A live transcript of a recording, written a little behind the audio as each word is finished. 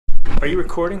Are you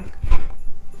recording?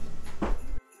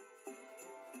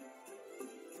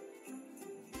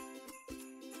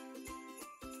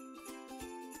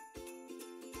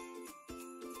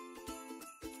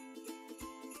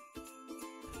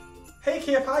 Hey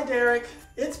Kip, hi Derek,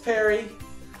 it's Perry.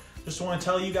 Just want to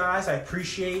tell you guys I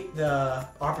appreciate the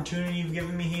opportunity you've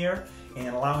given me here and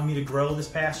allowing me to grow this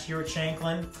past year at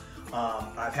Shanklin.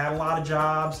 I've had a lot of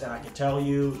jobs and I can tell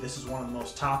you this is one of the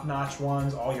most top-notch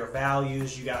ones. All your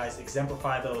values, you guys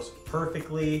exemplify those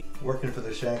perfectly. Working for the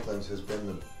Shanklins has been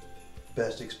the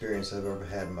best experience I've ever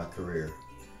had in my career.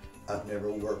 I've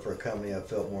never worked for a company I've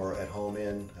felt more at home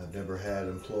in. I've never had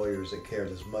employers that cared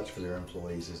as much for their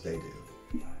employees as they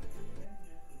do.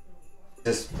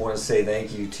 Just want to say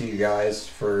thank you to you guys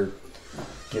for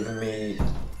giving me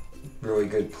a really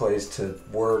good place to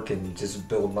work and just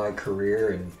build my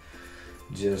career, and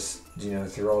just, you know,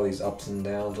 through all these ups and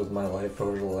downs with my life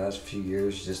over the last few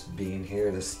years, just being here,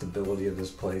 the stability of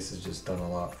this place has just done a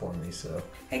lot for me. So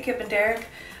hey Kip and Derek,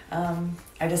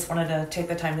 I just wanted to take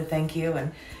the time to thank you,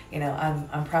 and you know,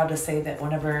 I'm proud to say that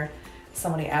whenever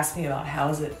somebody asks me about how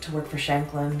is it to work for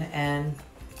Shanklin, and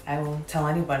I will tell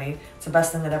anybody, it's the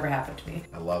best thing that ever happened to me.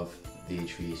 I love the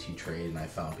HVAC trade, and I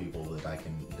found people that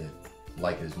that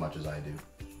like it as much as I do.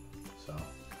 So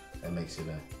that makes it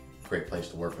a great place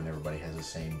to work when everybody has the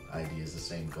same ideas, the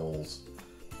same goals.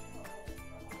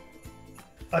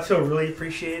 I feel really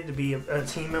appreciated to be a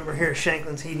team member here at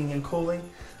Shanklin's Heating and Cooling.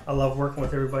 I love working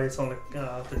with everybody that's on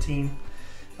the team.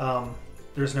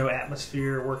 There's no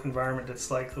atmosphere or work environment that's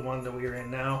like the one that we are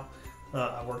in now.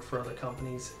 I worked for other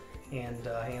companies, and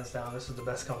hands down, this is the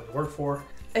best company to work for.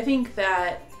 I think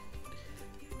that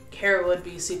Kara would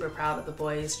be super proud of the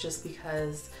boys just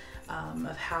because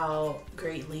of how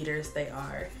great leaders they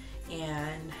are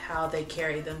and how they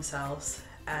carry themselves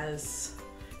as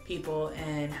people,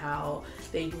 and how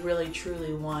they really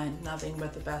truly want nothing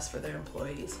but the best for their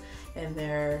employees in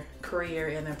their career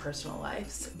and their personal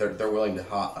lives. They're willing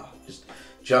to just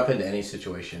jump into any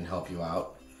situation and help you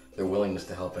out. Their willingness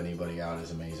to help anybody out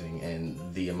is amazing,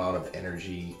 and the amount of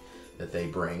energy that they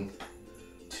bring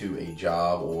to a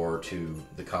job or to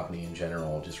the company in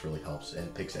general just really helps,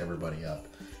 and picks everybody up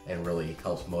and really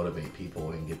helps motivate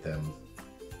people and get them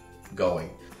going.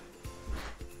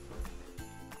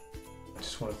 I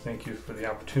just want to thank you for the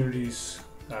opportunities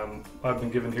I've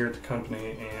been given here at the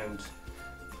company, and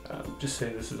just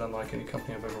say this is unlike any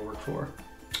company I've ever worked for,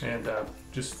 and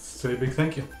just say a big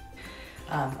thank you.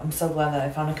 I'm so glad that I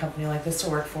found a company like this to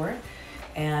work for,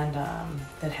 and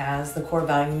that has the core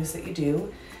values that you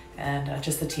do, and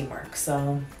just the teamwork.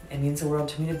 So it means the world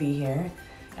to me to be here,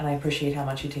 and I appreciate how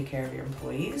much you take care of your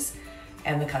employees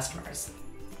and the customers.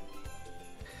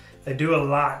 They do a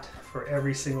lot for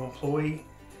every single employee.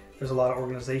 There's a lot of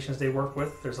organizations they work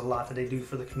with. There's a lot that they do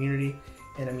for the community,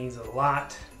 and it means a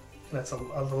lot. That's a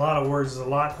lot of words, a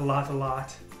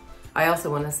lot. I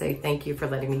also want to say thank you for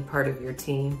letting me be part of your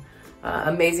team.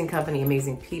 Amazing company,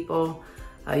 amazing people.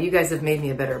 You guys have made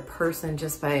me a better person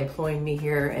just by employing me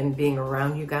here and being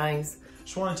around you guys.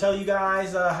 Just want to tell you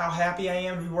guys how happy I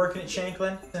am to be working at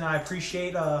Shanklin, and I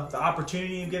appreciate the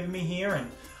opportunity you've given me here,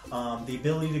 and the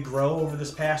ability to grow over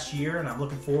this past year, and I'm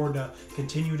looking forward to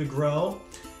continue to grow.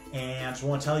 And I just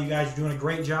want to tell you guys you're doing a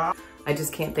great job. I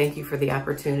just can't thank you for the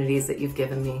opportunities that you've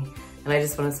given me, and I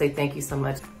just want to say thank you so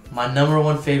much. My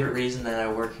 #1 favorite reason that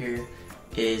I work here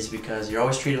is because you're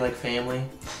always treated like family,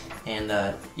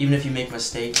 and even if you make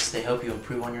mistakes, they help you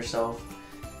improve on yourself,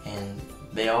 and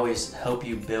they always help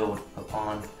you build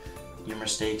upon your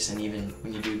mistakes, and even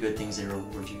when you do good things, they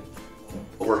reward you.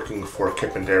 Working for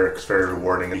Kip and Derek is very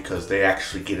rewarding because they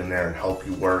actually get in there and help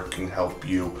you work and help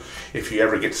you. If you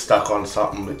ever get stuck on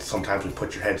something, sometimes we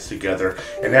put your heads together,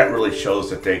 and that really shows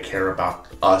that they care about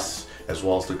us as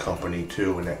well as the company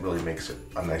too, and that really makes it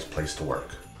a nice place to work.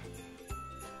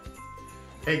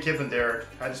 Hey Kip and Derek,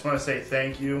 I just want to say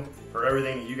thank you for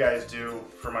everything that you guys do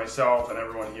for myself and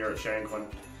everyone here at Shanklin.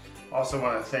 Also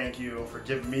want to thank you for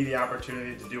giving me the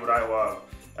opportunity to do what I love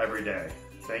every day.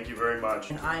 Thank you very much.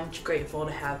 And I'm grateful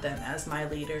to have them as my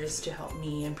leaders to help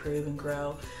me improve and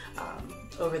grow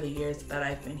over the years that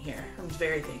I've been here. I'm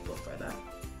very thankful for them.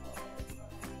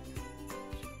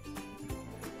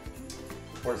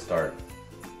 Where to start?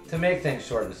 To make things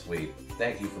short and sweet,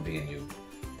 thank you for being you.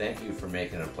 Thank you for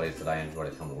making it a place that I enjoy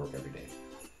to come to work every day.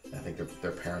 I think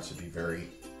their parents would be very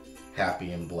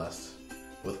happy and blessed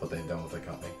with what they've done with the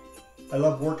company. I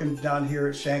love working down here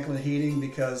at Shanklin Heating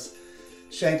because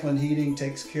Shanklin Heating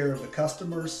takes care of the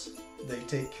customers, they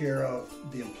take care of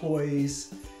the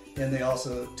employees, and they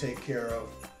also take care of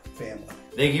family.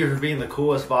 Thank you for being the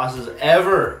coolest bosses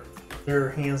ever.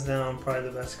 They're hands down probably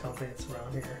the best company that's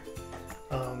around here.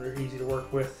 They're easy to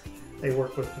work with. They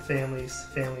work with the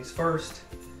families first,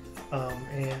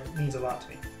 and it means a lot to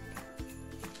me.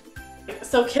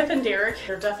 So Kip and Derek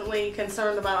are definitely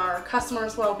concerned about our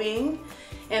customers' well-being,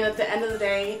 and at the end of the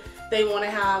day, they want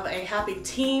to have a happy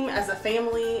team as a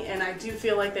family, and I do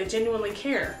feel like they genuinely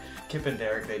care. Kip and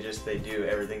Derek, they do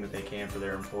everything that they can for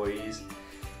their employees.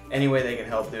 Any way they can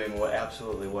help, doing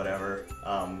absolutely whatever.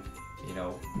 You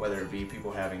know, whether it be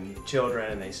people having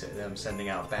children and them sending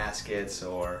out baskets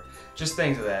or just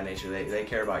things of that nature. They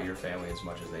care about your family as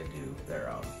much as they do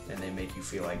their own, and they make you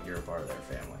feel like you're a part of their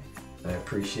family. I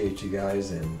appreciate you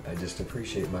guys, and I just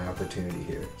appreciate my opportunity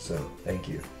here, so thank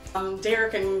you.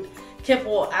 Derek and Kip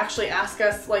will actually ask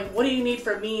us, like, what do you need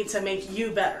from me to make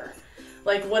you better?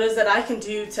 Like, what is it I can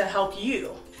do to help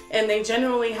you? And they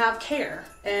genuinely have care,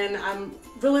 and I'm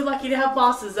really lucky to have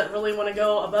bosses that really want to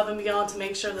go above and beyond to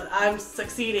make sure that I'm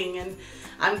succeeding and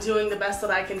I'm doing the best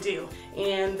that I can do.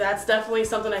 And that's definitely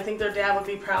something I think their dad would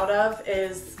be proud of,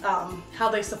 is how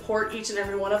they support each and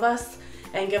every one of us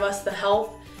and give us the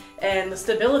help and the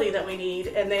stability that we need,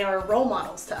 and they are role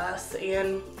models to us,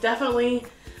 and definitely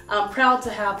I'm proud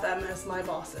to have them as my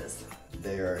bosses.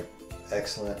 They are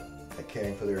excellent at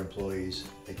caring for their employees.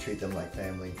 They treat them like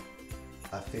family.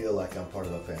 I feel like I'm part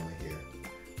of a family here.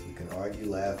 We can argue,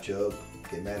 laugh, joke,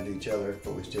 get mad at each other,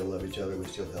 but we still love each other, we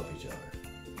still help each other.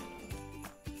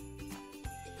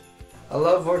 I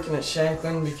love working at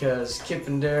Shanklin because Kip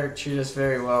and Derek treat us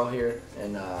very well here,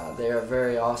 and they are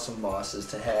very awesome bosses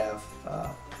to have.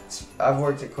 I've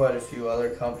worked at quite a few other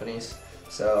companies,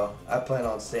 so I plan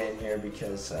on staying here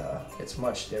because it's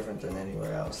much different than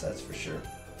anywhere else, that's for sure.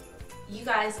 You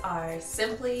guys are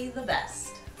simply the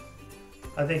best.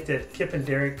 I think that Kip and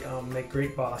Derek make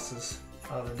great bosses.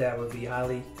 Their dad would be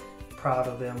highly proud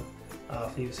of them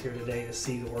if he was here today to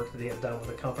see the work that they have done with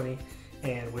the company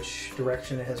and which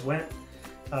direction it has went.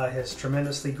 It has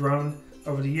tremendously grown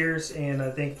over the years, and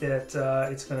I think that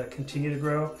it's going to continue to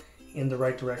grow in the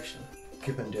right direction.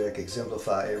 Kip and Derek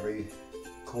exemplify every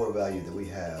core value that we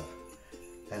have,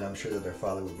 and I'm sure that their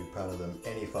father would be proud of them.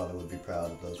 Any father would be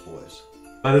proud of those boys.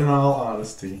 But in all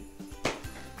honesty,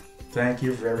 thank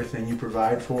you for everything you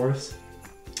provide for us,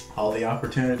 all the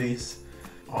opportunities,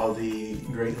 all the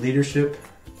great leadership,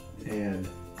 and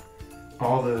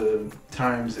all the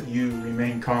times that you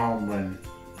remain calm when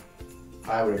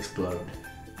I would explode.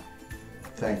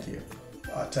 Thank you.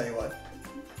 I'll tell you what,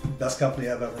 best company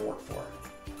I've ever worked for.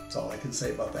 That's all I can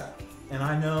say about that. And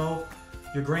I know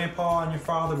your grandpa and your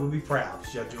father would be proud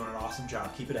because you're doing an awesome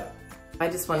job. Keep it up. I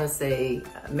just want to say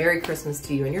Merry Christmas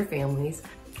to you and your families.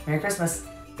 Merry Christmas.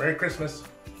 Merry Christmas.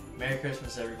 Merry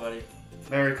Christmas, everybody.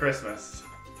 Merry Christmas.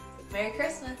 Merry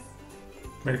Christmas.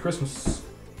 Merry Christmas.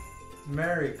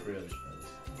 Merry Christmas.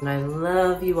 And I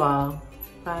love you all.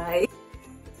 Bye.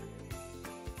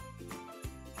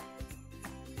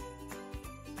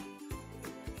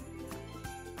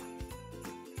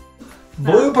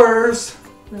 Bloopers!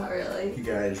 Not really. You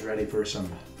guys ready for some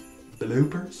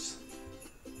bloopers?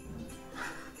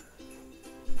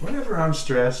 Whenever I'm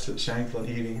stressed at Shanklin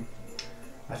Heating,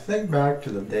 I think back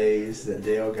to the days that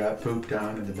Dale got pooped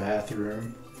on in the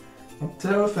bathroom. I'm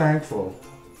so thankful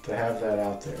to have that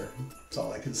out there. That's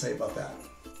all I can say about that.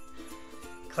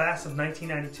 Class of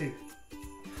 1992.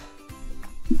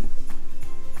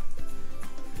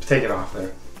 Take it off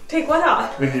there. Take what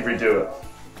off? We need to redo it.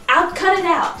 I'll cut it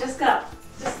out. Just go.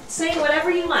 Just say whatever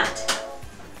you want.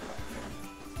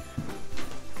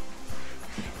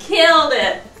 Killed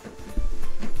it.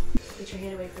 Get your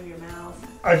hand away from your mouth.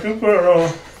 I think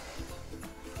we're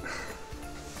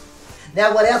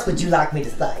Now what else would you like me to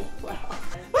say?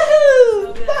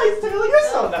 Woohoo! Nice, Taylor, you're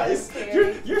so nice.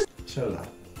 You're Shut up.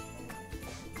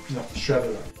 No, shut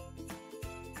it up.